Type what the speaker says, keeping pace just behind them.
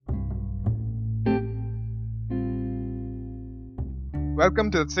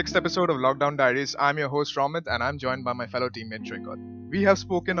Welcome to the sixth episode of Lockdown Diaries. I'm your host Romit and I'm joined by my fellow teammate Shrika. We have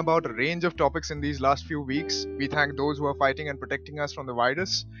spoken about a range of topics in these last few weeks. We thank those who are fighting and protecting us from the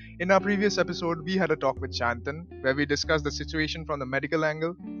virus. In our previous episode, we had a talk with Shantan where we discussed the situation from the medical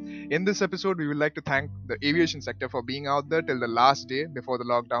angle. In this episode, we would like to thank the aviation sector for being out there till the last day before the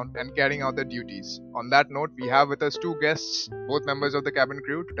lockdown and carrying out their duties. On that note, we have with us two guests, both members of the cabin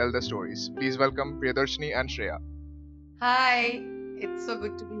crew, to tell their stories. Please welcome Priyadarshini and Shreya. Hi, it's so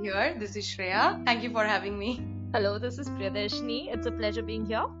good to be here. This is Shreya. Thank you for having me. Hello, this is Priyadarshini. It's a pleasure being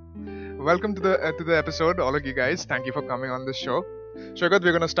here. Welcome to the episode, all of you guys. Thank you for coming on this show. Shreya,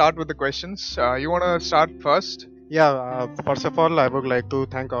 we're gonna start with the questions. You wanna start first? First of all, I would like to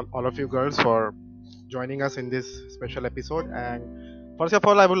thank all of you girls for joining us in this special episode. And first of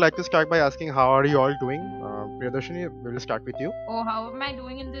all, I would like to start by asking, how are you all doing? Priyadarshini, we'll start with you. Oh, how am I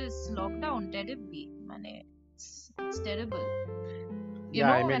doing in this lockdown? Terribly. It's terrible.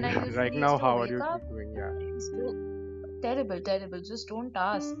 When I usually right now, used to how are wake you up, doing? Yeah. it's terrible. Just don't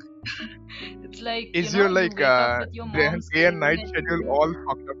ask. It's like, Is you your wake up with your day mom day and night screaming at schedule you. all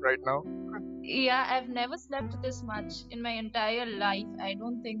fucked up right now? Yeah, I've never slept this much in my entire life. I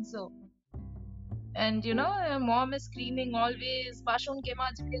don't think so. And mom is screaming always, "Bashun ke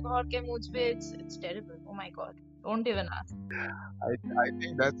majhe, ghar ke mujhpe." It's terrible. Oh my God. Don't even ask. I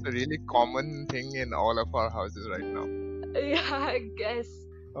think that's a really common thing in all of our houses right now. Yeah, I guess.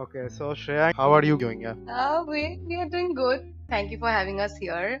 Okay, so Shreya, how are you doing? Yeah. We are doing good. Thank you for having us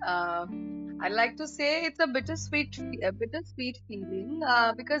here. I'd like to say it's a bittersweet feeling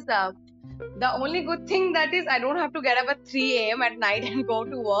because the only good thing that is I don't have to get up at 3 a.m. at night and go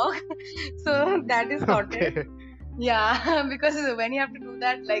to work. So that is sorted. Okay. Yeah, because when you have to do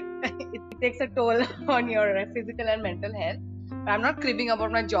that, like it takes a toll on your physical and mental health. But I'm not cribbing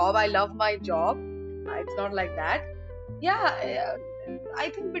about my job. I love my job. It's not like that. Yeah, I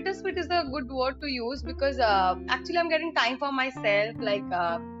think bittersweet is a good word to use because actually I'm getting time for myself.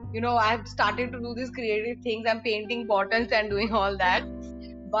 I've started to do these creative things. I'm painting bottles and doing all that.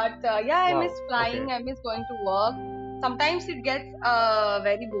 But I miss Wow. flying. Okay. I miss going to work. Sometimes it gets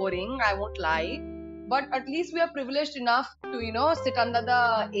very boring. I won't lie. But at least we are privileged enough to sit under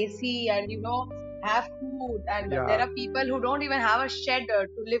the AC and have food. And there Yeah. are people who don't even have a shed to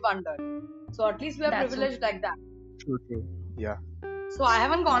live under. So at least we are That's so privileged true. like that. True. True. Yeah. So I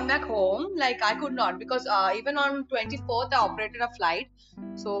haven't gone back home. Like I could not because even on 24th I operated a flight.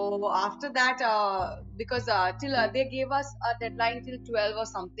 So after that, because till they gave us a deadline till 12 or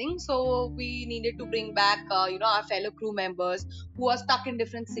something, so we needed to bring back our fellow crew members who are stuck in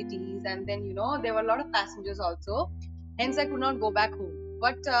different cities, and then there were a lot of passengers also. Hence I could not go back home.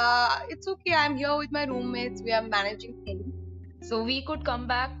 But it's okay. I'm here with my roommates. We are managing things. So we could come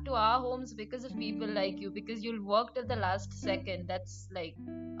back to our homes because of people like you, because you'll work till the last second. That's like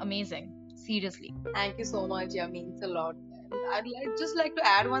amazing. Seriously. Thank you so much. Yeah, means a lot. And just like to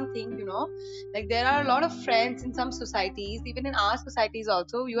add one thing, like there are a lot of friends in some societies, even in our societies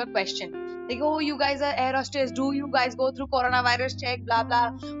also, you are questioned. Like, oh, you guys are air hostess. Do you guys go through coronavirus check? Blah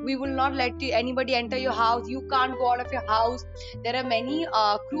blah. We will not let anybody enter your house. You can't go out of your house. There are many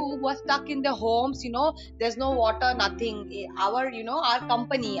crew who are stuck in their homes. There's no water, nothing. Our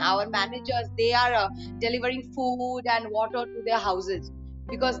company, our managers, they are delivering food and water to their houses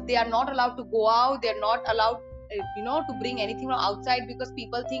because they are not allowed to go out. They're not allowed to bring anything from outside because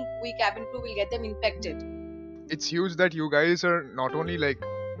people think we cabin crew will get them infected. It's huge that you guys are not only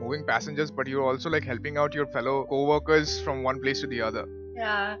moving passengers, but you're also helping out your fellow co-workers from one place to the other.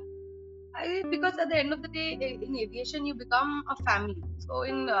 Yeah, because at the end of the day, in aviation, you become a family. So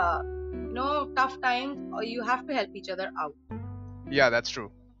in tough times, you have to help each other out. Yeah, that's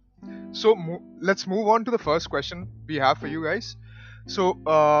true. So let's move on to the first question we have for you guys.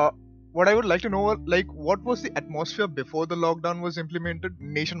 So, what I would like to know, what was the atmosphere before the lockdown was implemented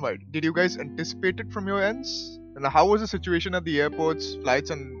nationwide? Did you guys anticipate it from your ends? And how was the situation at the airports, flights,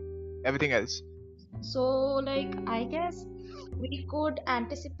 and everything else? So, I guess we could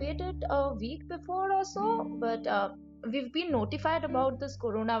anticipate it a week before or so, but we've been notified about this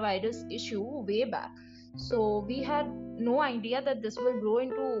coronavirus issue way back. So, we had no idea that this will grow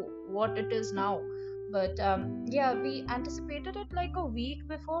into what it is now. But yeah, we anticipated it like a week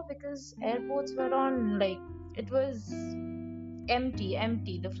before because airports were on, it was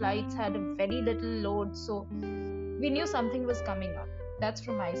empty. The flights had a very little load, so we knew something was coming up. That's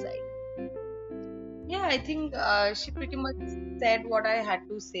from my side. Yeah, I think she pretty much said what I had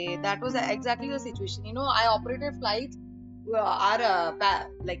to say. That was exactly the situation. I operated flights.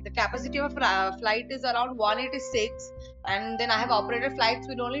 Like the capacity of a flight is around 186, and then I have operated flights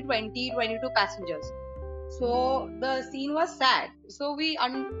with only 20, 22 passengers. So the scene was sad. So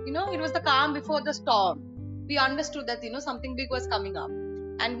it was the calm before the storm. We understood that something big was coming up,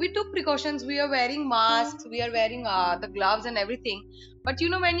 and we took precautions. We are wearing masks, we are wearing the gloves and everything. But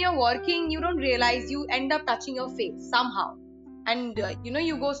when you're working, you don't realize you end up touching your face somehow, and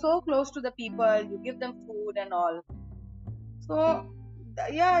you go so close to the people, you give them food and all. So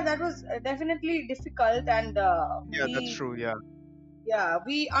yeah, that was definitely difficult, and Yeah, that's true. Yeah.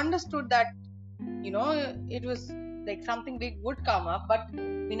 we understood that it was like something big would come up, but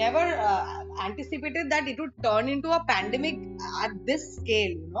we never anticipated that it would turn into a pandemic at this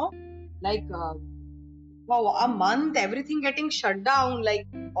scale, like wow, a month, everything getting shut down. Like,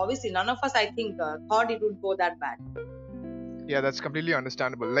 obviously, none of us, I think, thought it would go that bad. Yeah, that's completely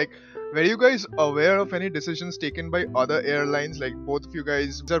understandable. Like, were you guys aware of any decisions taken by other airlines? Like, both of you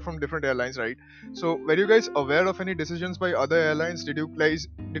guys are from different airlines, right? So, were you guys aware of any decisions by other airlines? Did you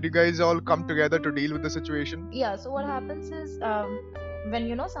guys all come together to deal with the situation? Yeah, so what happens is,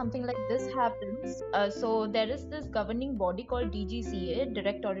 when something like this happens, so there is this governing body called DGCA,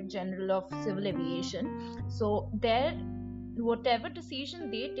 Directorate General of Civil Aviation. So there, whatever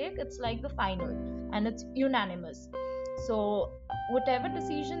decision they take, it's like the final, and it's unanimous. So whatever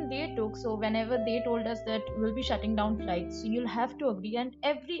decision they took, so whenever they told us that we'll be shutting down flights, so you'll have to agree, and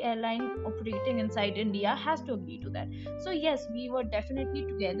every airline operating inside India has to agree to that. So yes, we were definitely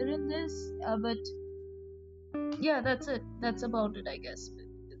together in this, but yeah, that's it. That's about it, I guess.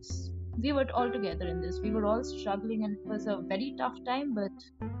 It's We were all together in this. We were all struggling, and it was a very tough time, but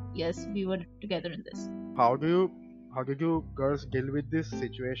yes, we were together in this. How do you how did you girls deal with this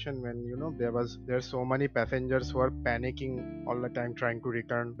situation when there's so many passengers who are panicking all the time trying to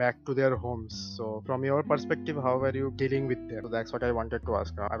return back to their homes? So from your perspective, how were you dealing with them? So that's what I wanted to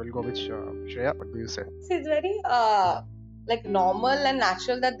ask. I will go with Shreya. What do you say? See, it's very like normal and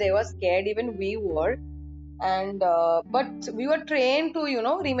natural that they were scared. Even we were, and but we were trained to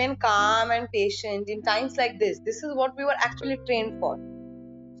remain calm and patient in times like this. This is what we were actually trained for.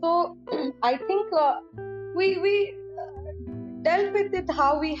 So I think we dealt with it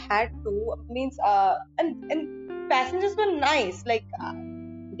how we had to. Means and passengers were nice. Like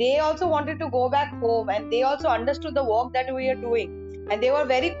they also wanted to go back home, and they also understood the work that we are doing, and they were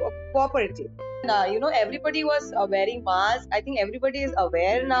very cooperative. And everybody was wearing masks. I think everybody is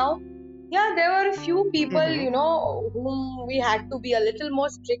aware now. Yeah, there were a few people Mm-hmm. whom we had to be a little more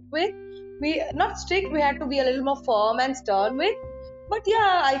strict with. We not strict, we had to be a little more firm and stern with. But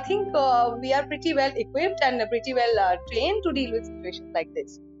yeah, I think we are pretty well equipped and pretty well trained to deal with situations like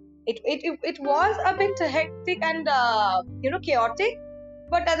this. It was a bit hectic and chaotic,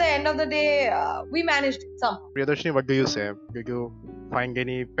 but at the end of the day, we managed it somehow. Priyadarshini, what do you say? Did you find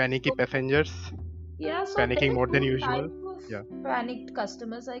any panicky passengers Yeah, so there panicking are more than two usual? types of Yeah. panicked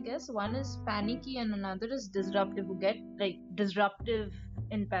customers, I guess. One is panicky, and another is disruptive, who get like disruptive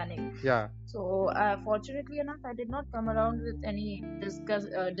in panic. Yeah. So, fortunately enough, I did not come around with any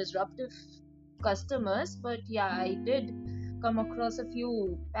disruptive customers, but yeah, I did come across a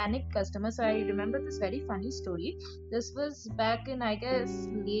few panicked customers. So I remember this very funny story. This was back in, I guess,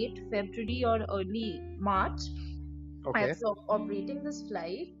 late February or early March. I Okay. was operating this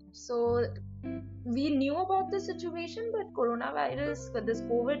flight. So we knew about the situation, but coronavirus, this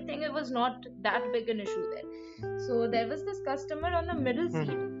COVID thing, it was not that big an issue there. So there was this customer on the middle seat,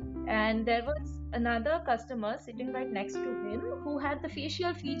 Mm-hmm. and there was another customer sitting right next to him who had the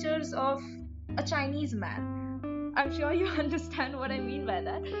facial features of a Chinese man. I'm sure you understand what I mean by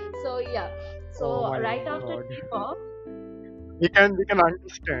that. So yeah, Oh so my right after god. takeoff, We can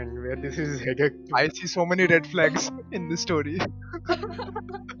understand where this is headed to. I see so many red flags in this story.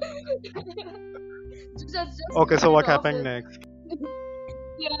 just Okay, cut so it what off. happened next?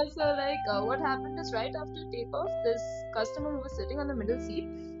 Yeah, so like what happened is right after takeoff, this customer who was sitting on the middle seat,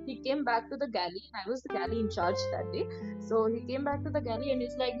 he came back to the galley, and I was the galley in charge that day. So he came back to the galley and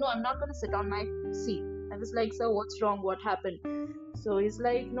he's like, "No, I'm not gonna sit on my seat." I was like, "Sir, what's wrong? What happened?" So he's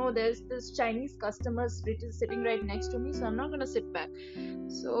like, "No, there's this Chinese customer sitting right next to me, so I'm not gonna sit back."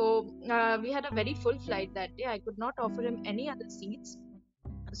 So we had a very full flight that day. I could not offer him any other seats.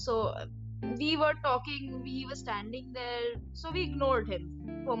 So we were talking, we were standing there, so we ignored him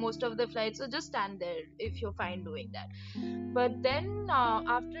for most of the flight. So just stand there if you're fine doing that. But then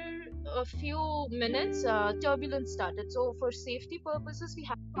after a few minutes, turbulence started. So for safety purposes, we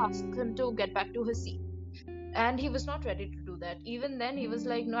had to ask him to get back to his seat, and he was not ready to do that. Even then he was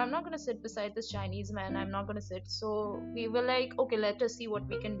like, "No, I'm not going to sit beside this Chinese man, I'm not going to sit." So we were like, "Okay, let us see what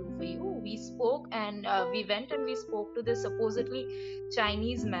we can do for you." We spoke, and we went and we spoke to this supposedly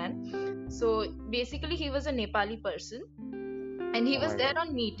Chinese man. So basically he was a Nepali person, and he Oh was my there god.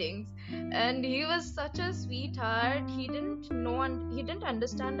 on meetings, and he was such a sweetheart. He didn't know, and he didn't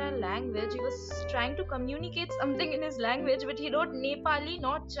understand our language. He was trying to communicate something in his language, but he wrote Nepali,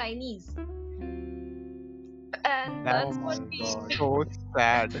 not Chinese. And Oh that's That's what my we god. so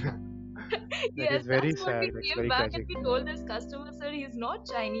sad. That yes, is very that's what we sad. That's came very back and tragic. we told this customer, sir, he's not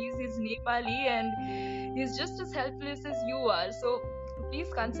Chinese, he's Nepali, and he's just as helpless as you are. So please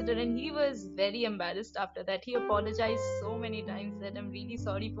consider. And he was very embarrassed after that. He apologized so many times that I'm really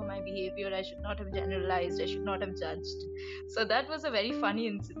sorry for my behavior. I should not have generalized. I should not have judged. So that was a very funny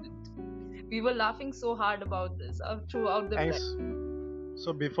incident. We were laughing so hard about this throughout the flight. Thanks.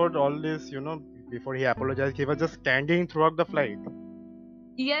 So before all this, before he apologized, he was just standing throughout the flight.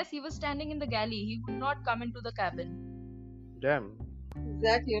 Yes, he was standing in the galley. He would not come into the cabin. Damn.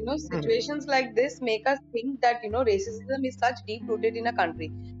 Exactly, Mhm. situations like this make us think that racism is such deep rooted in a country.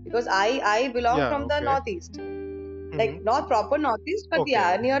 Because I belong Yeah. from the Okay. northeast, like Hmm. not proper northeast, but Okay.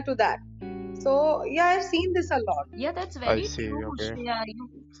 yeah, near to that. So yeah, I've seen this a lot. Yeah, that's I very see. true, Okay. Shreya.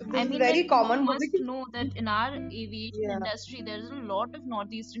 So this I is mean, like, very you common, but must know that in our aviation yeah, industry, there's a lot of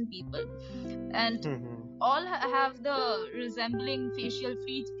Northeastern people, and Hmm. all have the resembling facial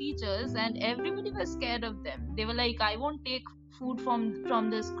features, and everybody was scared of them. They were like, "I won't take food from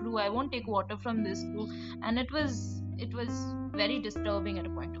this crew. I won't take water from this crew," and it was very disturbing at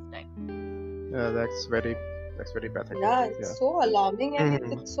a point of time. Yeah, that's very pathetic. yeah, Yeah. it's so alarming and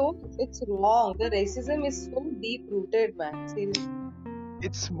Hmm. it's wrong. The racism is so deep rooted, man. Seriously.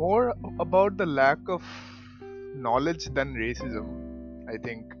 It's more about the lack of knowledge than racism, I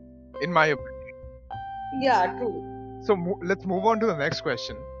think, in my opinion. Yeah, true. So let's move on to the next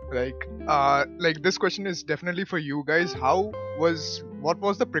question. Like this question is definitely for you guys. What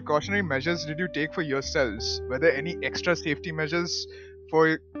was the precautionary measures did you take for yourselves? Were there any extra safety measures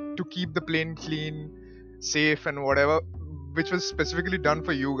for to keep the plane clean, safe, and whatever, which was specifically done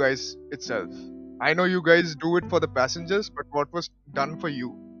for you guys itself? I know you guys do it for the passengers, but what was done for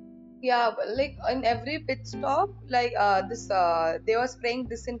you? Yeah, but like in every pit stop, like this, they were spraying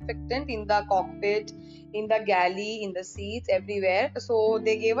disinfectant in the cockpit, in the galley, in the seats, everywhere. So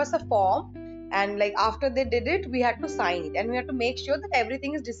they gave us a form, and like after they did it, we had to sign it, and we had to make sure that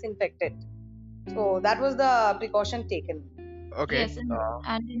everything is disinfected. So that was the precaution taken. Okay. Yes,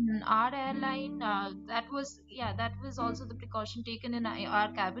 and in our airline, that was also the precaution taken in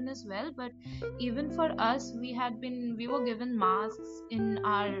our cabin as well. But even for us, we were given masks in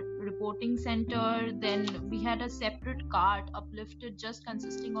our reporting center. Then we had a separate cart uplifted just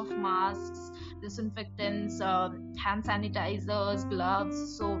consisting of masks, disinfectants, hand sanitizers,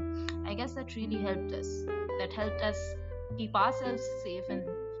 gloves. So I guess that really helped us. That helped us keep ourselves safe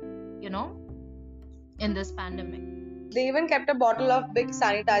you know, in this pandemic. They even kept a bottle of big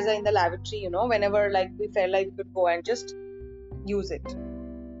sanitizer in the lavatory, whenever like we felt like we could go and just use it.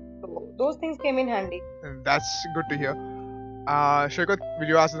 So those things came in handy. That's good to hear. Shreya, will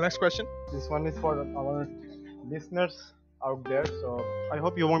you ask the next question? This one is for our listeners out there. So I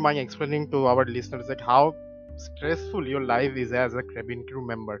hope you won't mind explaining to our listeners that how stressful your life is as a cabin crew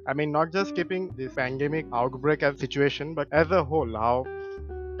member. I mean, not just keeping this pandemic outbreak as situation, but as a whole, how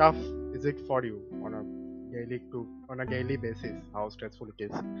tough is it for you on a daily basis? How stressful it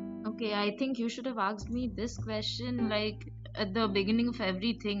is? Okay, I think you should have asked me this question like at the beginning of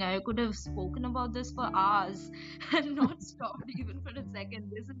everything. I could have spoken about this for hours and not stopped even for a second.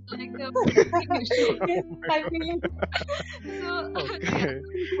 This is like a pressing issue. Yes, I feel So, yeah, Okay.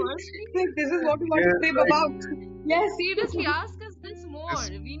 firstly, like this is what we want to Yes, crib like about. Yes. seriously ask us this more. this.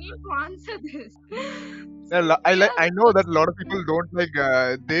 We need to answer this. Yeah, So, yeah, I the know that first a lot of people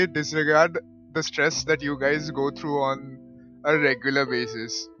don't they disregard the stress that you guys go through on a regular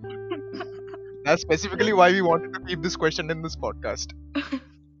basis. That's specifically why we wanted to keep this question in this podcast.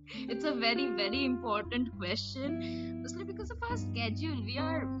 it's a very, very important question. Mostly because of our schedule. We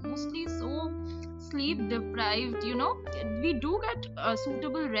are mostly so sleep deprived, We do get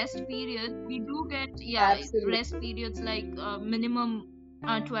suitable rest periods. We do get, yeah, rest Absolutely. periods like minimum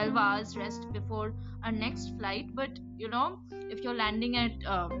 12 hours rest before our next flight. But, if you're landing at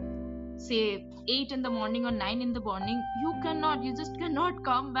say 8 in the morning or 9 in the morning, you just cannot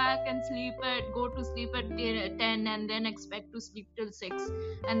come back and go to sleep at 10 and then expect to sleep till 6,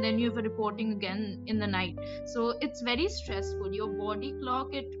 and then you have a reporting again in the night. So it's very stressful. Your body clock,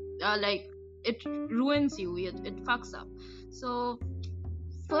 it ruins you. It fucks up. So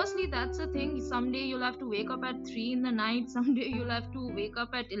firstly, that's the thing. Someday you'll have to wake up at 3 in the night. Someday you'll have to wake up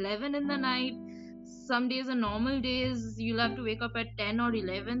at 11 in the night. Some days are normal days, you'll have to wake up at 10 or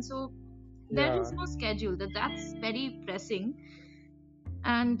 11. So there Yeah. is no schedule. That's very pressing.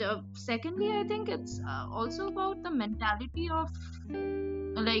 And secondly, I think it's also about the mentality of,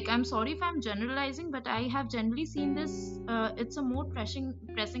 like, I'm sorry if I'm generalizing, but I have generally seen this. It's a more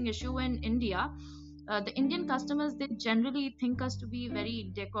pressing issue in India. The Indian customers, they generally think us to be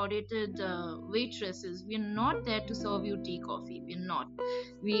very decorated waitresses. We're not there to serve you tea coffee. We're not.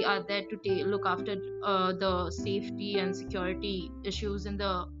 We are there to look after the safety and security issues in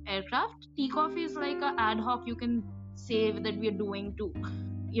the aircraft. Tea coffee is like a ad hoc, you can say that we're doing to,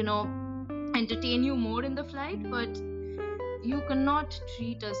 you know, entertain you more in the flight. But you cannot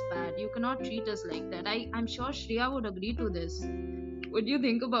treat us bad, you cannot treat us like that. I'm sure Shreya would agree to this. What do you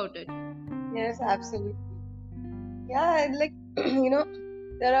think about it? Yes, absolutely. Yeah, and like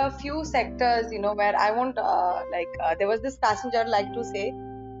there are a few sectors, where I won't there was this passenger I'd like to say,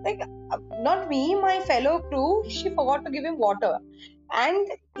 like not me, my fellow crew, she forgot to give him water, and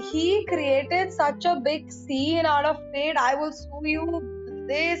he created such a big scene out of it. I will sue you,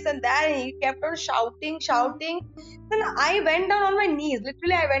 this and that. And he kept on shouting. Then I went down on my knees.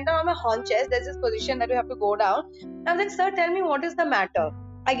 Literally, I went down on my haunches. There's this position that you have to go down. I was like, sir, tell me what is the matter.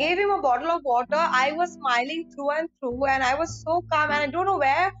 I gave him a bottle of water. I was smiling through and through, and I was so calm. And I don't know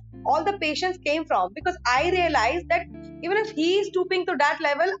where all the patience came from, because I realized that even if he is stooping to that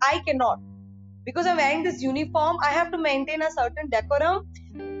level, I cannot, because I'm wearing this uniform. I have to maintain a certain decorum.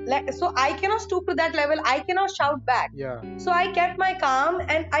 So I cannot stoop to that level. I cannot shout back. Yeah. So I kept my calm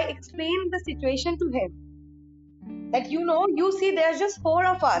and I explained the situation to him, that you see, there's just four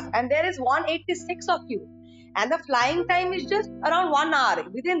of us and there is 186 of you, and the flying time is just around 1 hour.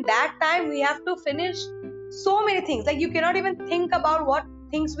 Within that time we have to finish so many things, like you cannot even think about what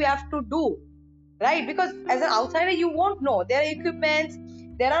things we have to do, right? Because as an outsider you won't know there are equipments,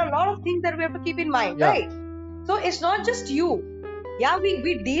 there are a lot of things that we have to keep in mind, Yeah. right? So it's not just you. Yeah,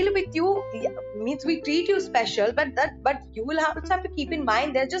 we deal with you, means we treat you special, but you will also have to keep in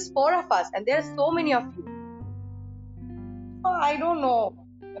mind there's just four of us and there are so many of you. I don't know.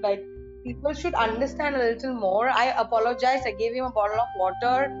 Like, people should understand a little more. I apologize. I gave him a bottle of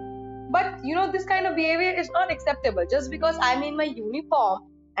water. But this kind of behavior is not acceptable. Just because I'm in my uniform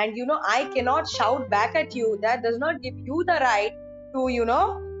and I cannot shout back at you, that does not give you the right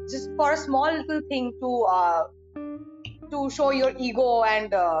to, just for a small little thing to show your ego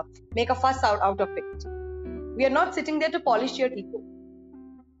and make a fuss out of it. We are not sitting there to polish your ego.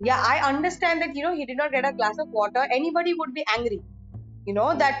 Yeah, I understand that he did not get a glass of water. Anybody would be angry,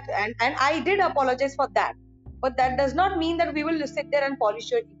 that, and I did apologize for that, but that does not mean that we will sit there and polish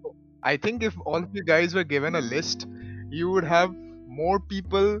your ego. I think if all of you guys were given a list, you would have more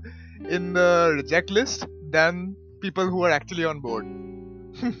people in the reject list than people who are actually on board.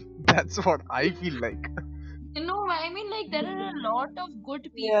 That's what I feel like. You know, I mean, like, there are a lot of good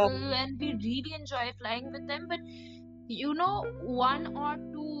Yeah, people and we really enjoy flying with them, but one or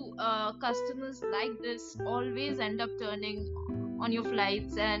two customers like this always end up turning on your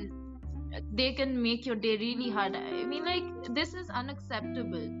flights, and they can make your day really hard. I mean, like, this is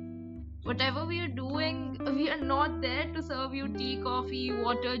unacceptable. Whatever we are doing, we are not there to serve you tea, coffee,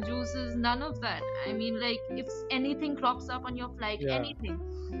 water, juices, none of that. I mean, like, if anything crops up on your flight, Yeah. anything,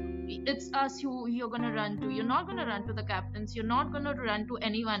 it's us who you're gonna run to. You're not gonna run to the captains, you're not gonna run to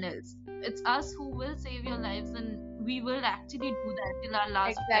anyone else. It's us who will save your lives, and we will actually do that till our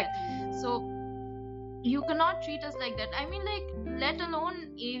last exactly. breath. So you cannot treat us like that. I mean, like, let alone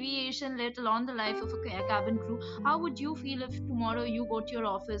aviation, let alone the life of a cabin crew. How would you feel if tomorrow you go to your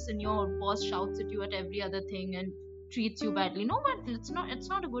office and your boss shouts at you at every other thing and treats you badly? No, but it's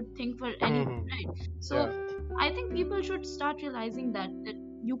not a good thing for anyone, Hmm. right? So Yeah. I think people should start realizing that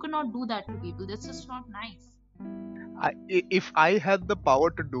you cannot do that to people. That's just not nice. If I had the power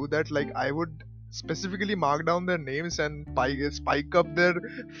to do that, like I would specifically mark down their names and spike up their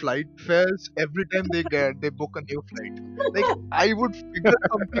flight fares every time they book a new flight. Like I would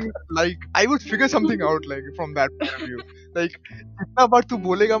figure something out like from that point of view. Like जितना बार तू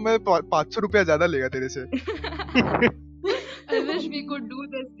बोलेगा मैं 500 रुपया ज्यादा लेगा तेरे से. I wish we could do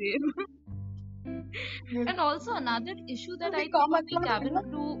the same. Yes. And also another issue that But I we think come on the across, cabin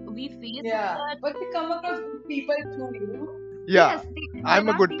crew we face is yeah, that, but we come across good people too. Yeah, yes, I'm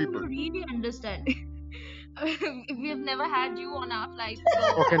there a are good people people. who really understand. We have never had you on our flight,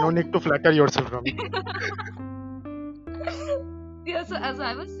 so Okay, no need to flatter yourself, Ramit. yeah. So as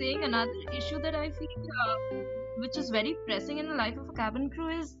I was saying, another issue that I feel, which is very pressing in the life of a cabin crew,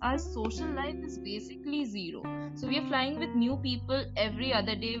 is our social life is basically zero. So we are flying with new people every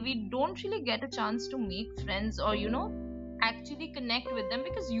other day. We don't really get a chance to make friends or actually connect with them,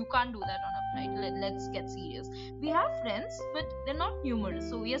 because you can't do that on a flight. Let's get serious. We have friends, but they're not numerous.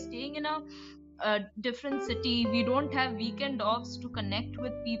 So we are staying in a a different city. We don't have weekend offs to connect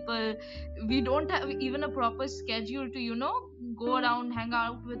with people. We don't have even a proper schedule to, go around, hang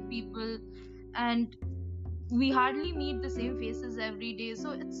out with people. And we hardly meet the same faces every day.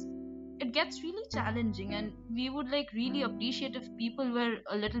 So it gets really challenging, and we would like really appreciate if people were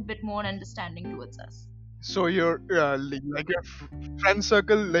a little bit more understanding towards us. So your like your friend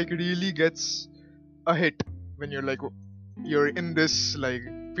circle like really gets a hit when you're in this like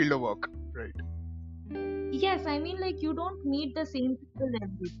field of work, right? Yes, I mean, like, you don't meet the same people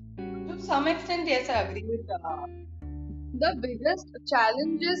every day. To some extent, yes, I agree with the biggest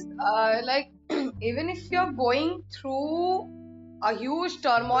challenge is even if you're going through a huge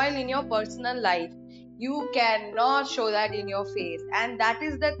turmoil in your personal life, you cannot show that in your face, and that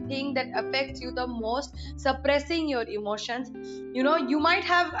is the thing that affects you the most, suppressing your emotions. You might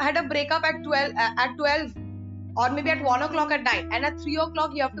have had a breakup at 12 or maybe at 1 o'clock at night, and at 3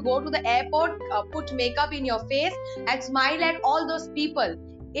 o'clock you have to go to the airport, put makeup in your face and smile at all those people.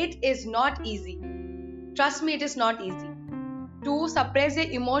 It is not easy. Trust me, it is not easy to suppress your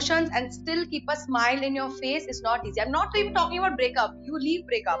emotions and still keep a smile in your face. Is not easy. I'm not even talking about breakup. You leave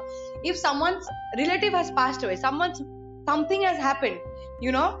breakup. If someone's relative has passed away, something has happened,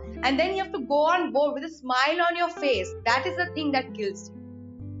 and then you have to go on board with a smile on your face. That is the thing that kills you.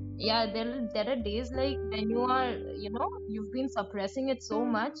 Yeah, there are days like when you are, you've been suppressing it so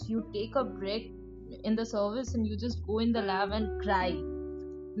much, you take a break in the service and you just go in the lab and cry.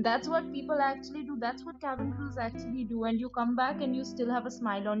 That's what people actually do. That's what cabin crews actually do. And you come back and you still have a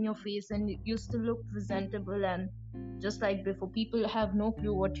smile on your face and you still look presentable, and just like before, people have no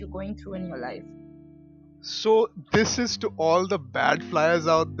clue what you're going through in your life. So this is to all the bad flyers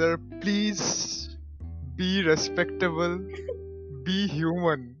out there. Please be respectable, be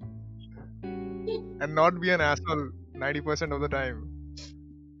human, and not be an asshole 90% of the time.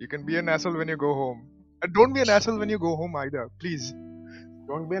 You can be an asshole when you go home. And don't be an asshole when you go home either. Please.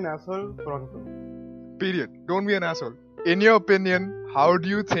 Don't be an asshole. Pronto. Period. Don't be an asshole. In your opinion, how do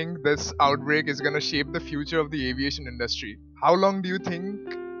you think this outbreak is going to shape the future of the aviation industry? How long do you think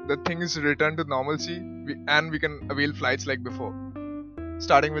the things return to normalcy and we can avail flights like before?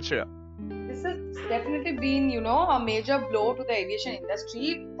 Starting with Shreya. This has definitely been, a major blow to the aviation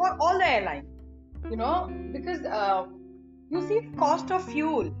industry for all the airlines, because you see the cost of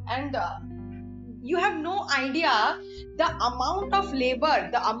fuel, and you have no idea the amount of labor,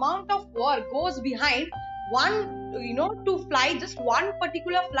 the amount of work goes behind one, to fly just one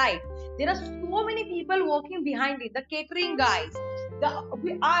particular flight. There are so many people working behind it. The catering guys,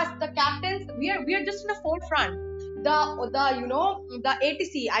 the captains, we are just in the forefront. The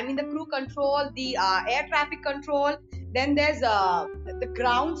ATC, I mean the crew control, the air traffic control. Then there's the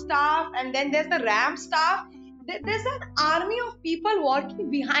ground staff, and then there's the ramp staff. There's an army of people working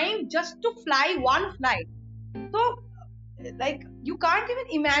behind just to fly one flight. So, like, you can't even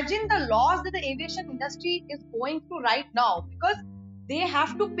imagine the loss that the aviation industry is going through right now, because they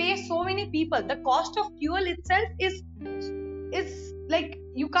have to pay so many people. The cost of fuel itself is like,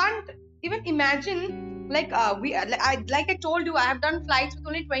 you can't even imagine. Like I told you, I have done flights with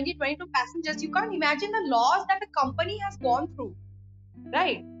only 22 passengers. You can't imagine the loss that the company has gone through,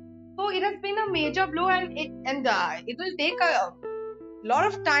 right? So it has been a major blow, and it will take a lot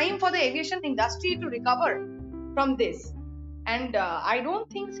of time for the aviation industry to recover from this. And I don't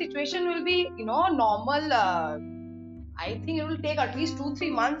think situation will be, normal. I think it will take at least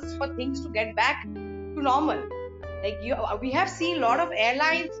 2-3 months for things to get back to normal. We have seen a lot of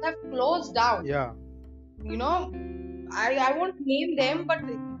airlines have closed down. Yeah. You know, I won't name them, but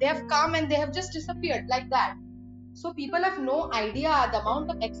they have come and they have just disappeared like that. So people have no idea the amount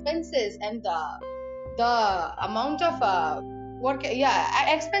of expenses and the amount of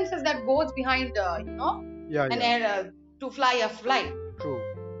expenses that goes behind Yeah. an Yeah. air to fly a flight. True.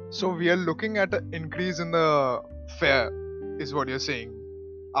 So we are looking at an increase in the fare, is what you're saying,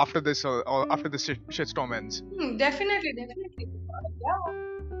 after this or after this shitstorm ends. Definitely. Yeah.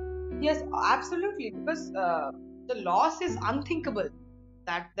 Yes, absolutely. Because the loss is unthinkable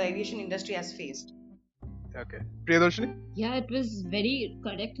that the aviation industry has faced. Okay. Priyadarshini? Yeah, it was very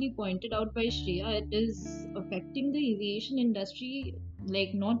correctly pointed out by Shreya. It is affecting the aviation industry,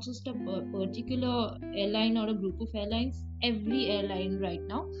 like not just a particular airline or a group of airlines, every airline right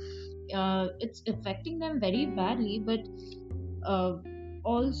now. It's affecting them very badly, but uh,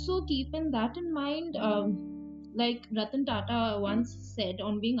 also keeping that in mind, like Ratan Tata once said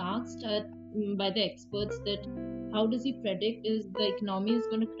on being asked by the experts that how does he predict is the economy is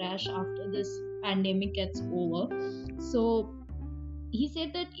going to crash after this pandemic gets over. So he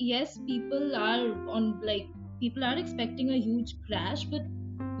said that yes, people are expecting a huge crash, but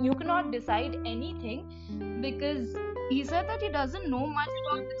you cannot decide anything, because he said that he doesn't know much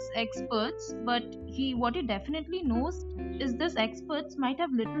about this experts, but what he definitely knows is this experts might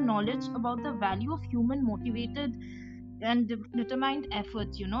have little knowledge about the value of human motivated and determined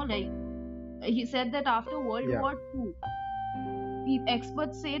efforts. Like he said that after World Yeah. War II,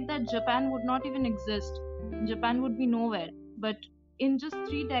 experts said that Japan would not even exist. Japan would be nowhere. But in just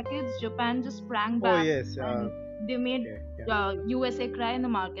 3 decades, Japan just sprang Oh back, yes. and they made Okay. Yeah. USA cry in the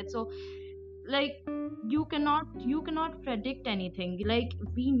market. So, like, you cannot predict anything. Like,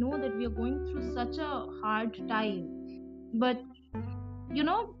 we know that we are going through such a hard time, but you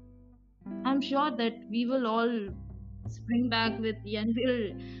know, I'm sure that we will all spring back with, and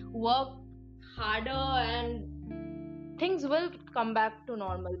we'll work harder, and things will come back to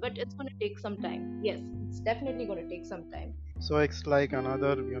normal, but it's going to take some time. Yes, it's definitely going to take some time. So it's like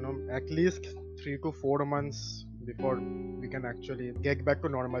another, at least 3 to 4 months before we can actually get back to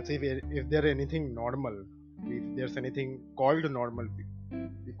normalcy. If there anything normal, if there's anything called normal,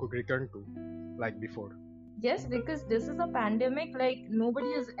 we could return to like before. Yes, because this is a pandemic, like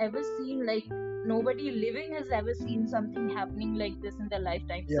nobody has ever seen, like nobody living has ever seen something happening like this in their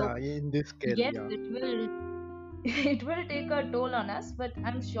lifetime. So Yeah, in this scale. yes, Yeah, it will it will take a toll on us, but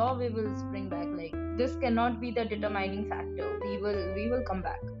I'm sure we will spring back. Like, this cannot be the determining factor. We will come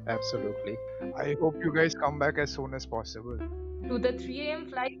back. absolutely. I hope you guys come back as soon as possible. To the 3 a.m.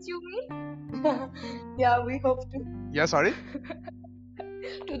 flights, you mean? Yeah, we hope to. Yeah, sorry.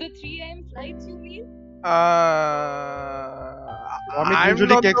 To the 3 a.m. flights, you mean? Amit I'm usually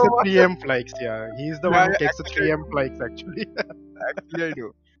not takes the a one. 3 a.m. flights. Yeah, he's the one Yeah, who takes the actually, 3 a.m. flights actually. actually, I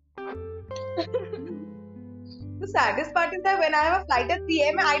do. The saddest part is that when I have a flight at 3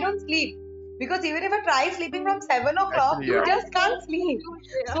 a.m., I don't sleep. Because even if I try sleeping from 7 o'clock, Actually, you yeah. I just know, can't sleep. too,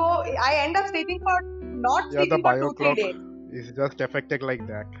 Shreya. So I end up not Yeah, the sleeping for bio 2, 3 clock days. is just affected like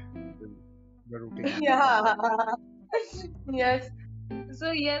that. The routine. Yeah. Yes.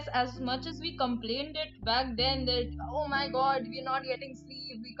 So yes, as much as we complained it back then that, oh my God, we're not getting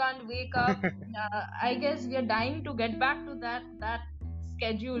sleep, we can't wake up. I guess we are dying to get back to that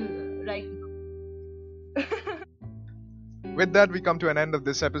schedule right now. With that, we come to an end of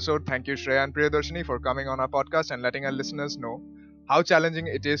this episode. Thank you, Shreya and Priyadarshini, for coming on our podcast and letting our listeners know how challenging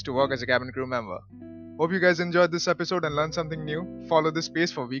it is to work as a cabin crew member. Hope you guys enjoyed this episode and learned something new. Follow this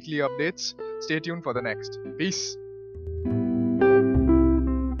space for weekly updates. Stay tuned for the next. Peace.